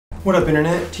What up,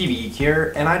 Internet? TV Geek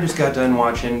here, and I just got done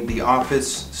watching The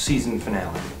Office season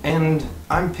finale. And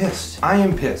I'm pissed. I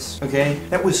am pissed, okay?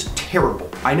 That was terrible.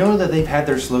 I know that they've had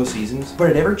their slow seasons, but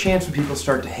at every chance when people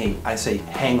start to hate, I say,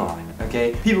 hang on,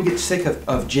 okay? People get sick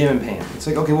of Jim and Pam. It's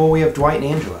like, okay, well, we have Dwight and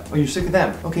Angela. Oh, you're sick of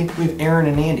them. Okay, we have Aaron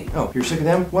and Andy. Oh, you're sick of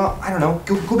them? Well, I don't know.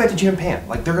 Go back to Jim and Pam.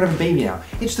 Like, they're gonna have a baby now.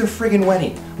 It's their friggin'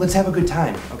 wedding. Let's have a good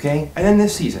time, okay? And then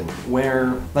this season,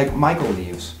 where, like, Michael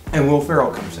leaves, and Will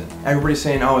Ferrell comes in. Everybody's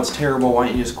saying, oh, it's terrible, why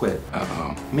don't you just quit?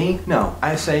 Uh-oh. Me? No.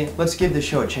 I say, let's give this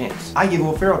show a chance. I give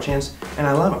Will Ferrell a chance, and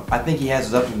I love him. I think he has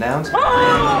his ups and downs, but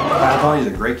I thought he's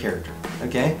a great character,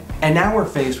 okay? And now we're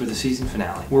faced with the season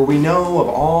finale, where we know of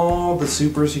all the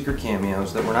super secret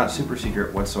cameos that were not super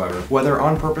secret whatsoever, whether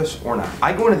on purpose or not.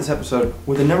 I go into this episode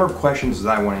with a number of questions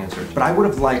that I want answered, but I would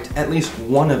have liked at least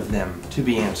one of them to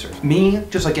be answered. Me,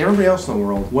 just like everybody else in the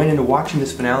world, went into watching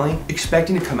this finale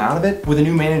expecting to come out of it with a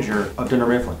new manager of Dunder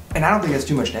Mifflin. And I don't think that's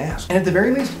too much to ask. And at the very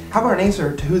least, how about an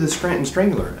answer to who the Scranton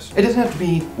Strangler is? It doesn't have to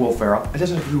be Will Ferrell, it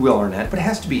doesn't have to be Will Arnett, but it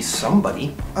has to be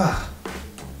somebody. Ugh.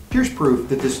 Here's proof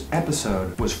that this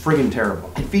episode was friggin' terrible.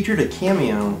 It featured a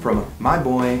cameo from my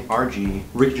boy, RG,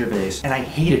 Rick Gervais, and I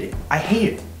hated it. I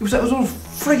hated it. It was a little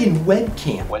friggin'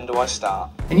 webcam. When do I start?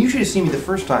 And you should have seen me the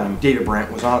first time David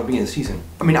Brandt was on at the beginning of the season.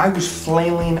 I mean, I was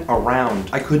flailing around.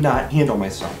 I could not handle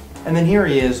myself. And then here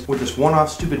he is with this one-off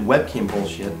stupid webcam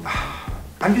bullshit.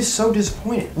 I'm just so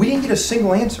disappointed. We didn't get a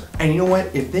single answer. And you know what?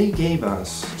 If they gave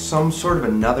us some sort of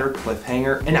another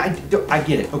cliffhanger, and I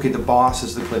get it. Okay, the boss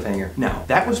is the cliffhanger. No,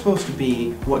 that was supposed to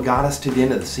be what got us to the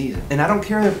end of the season. And I don't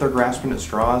care if they're grasping at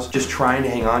straws, just trying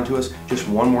to hang on to us just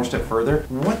one more step further.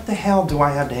 What the hell do I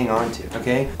have to hang on to,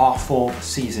 okay? Awful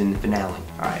season finale.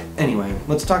 All right, anyway,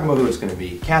 let's talk about who it's gonna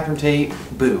be. Catherine Tate,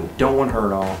 boo. Don't want her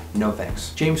at all. No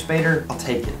thanks. James Spader, I'll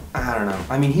take it. I don't know.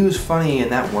 I mean, he was funny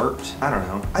and that worked. I don't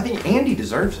know. I think Andy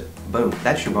deserves it. Boom,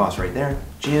 that's your boss right there.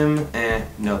 Jim,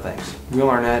 no thanks. Will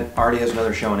Arnett already has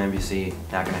another show on NBC,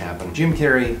 not gonna happen. Jim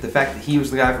Carrey, the fact that he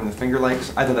was the guy from the Finger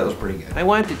Lakes, I thought that was pretty good. I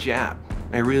want the job.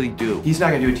 I really do. He's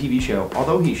not gonna do a TV show,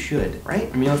 although he should, right?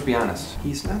 I mean, let's be honest.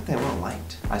 He's not that well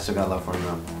liked. I still got love for him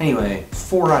though. Anyway,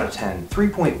 4 out of 10.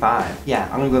 3.5. Yeah,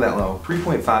 I'm gonna go that low.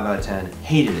 3.5 out of 10.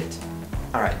 Hated it.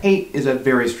 All right, hate is a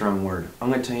very strong word.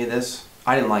 I'm gonna tell you this,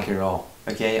 I didn't like it at all.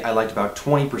 Okay, I liked about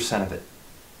 20% of it.